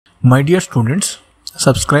My dear students,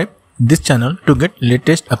 subscribe this channel to get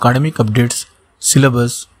latest academic updates,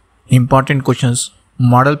 syllabus, important questions,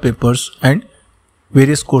 model papers and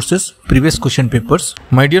various courses previous question papers.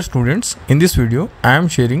 My dear students, in this video I am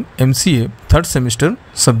sharing MCA third semester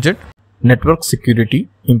subject network security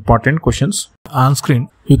important questions. On screen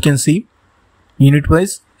you can see unit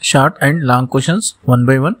wise short and long questions one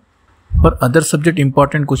by one. For other subject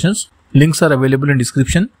important questions, links are available in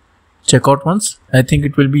description. Check out once. I think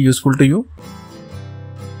it will be useful to you.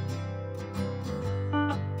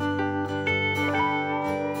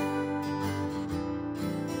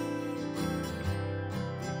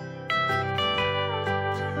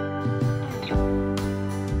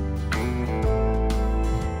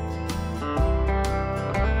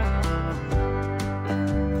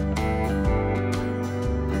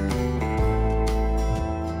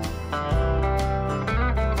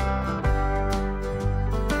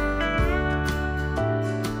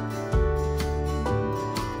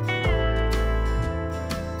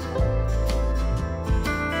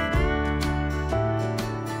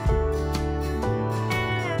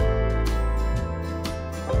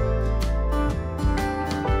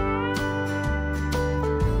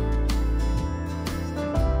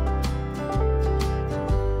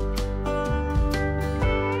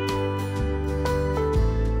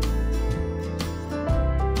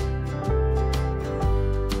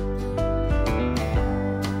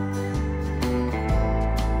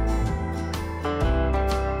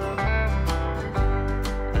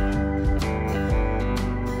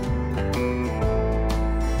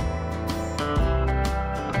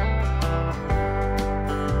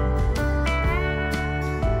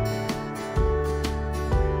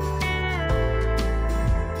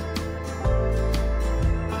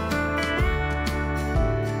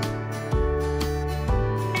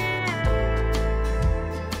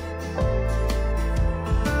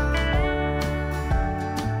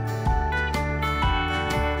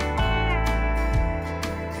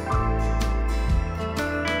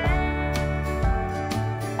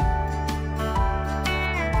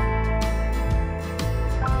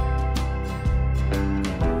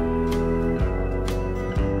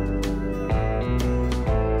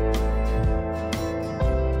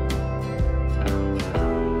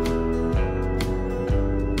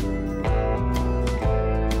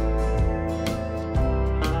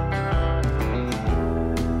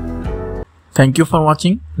 Thank you for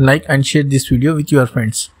watching. Like and share this video with your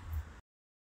friends.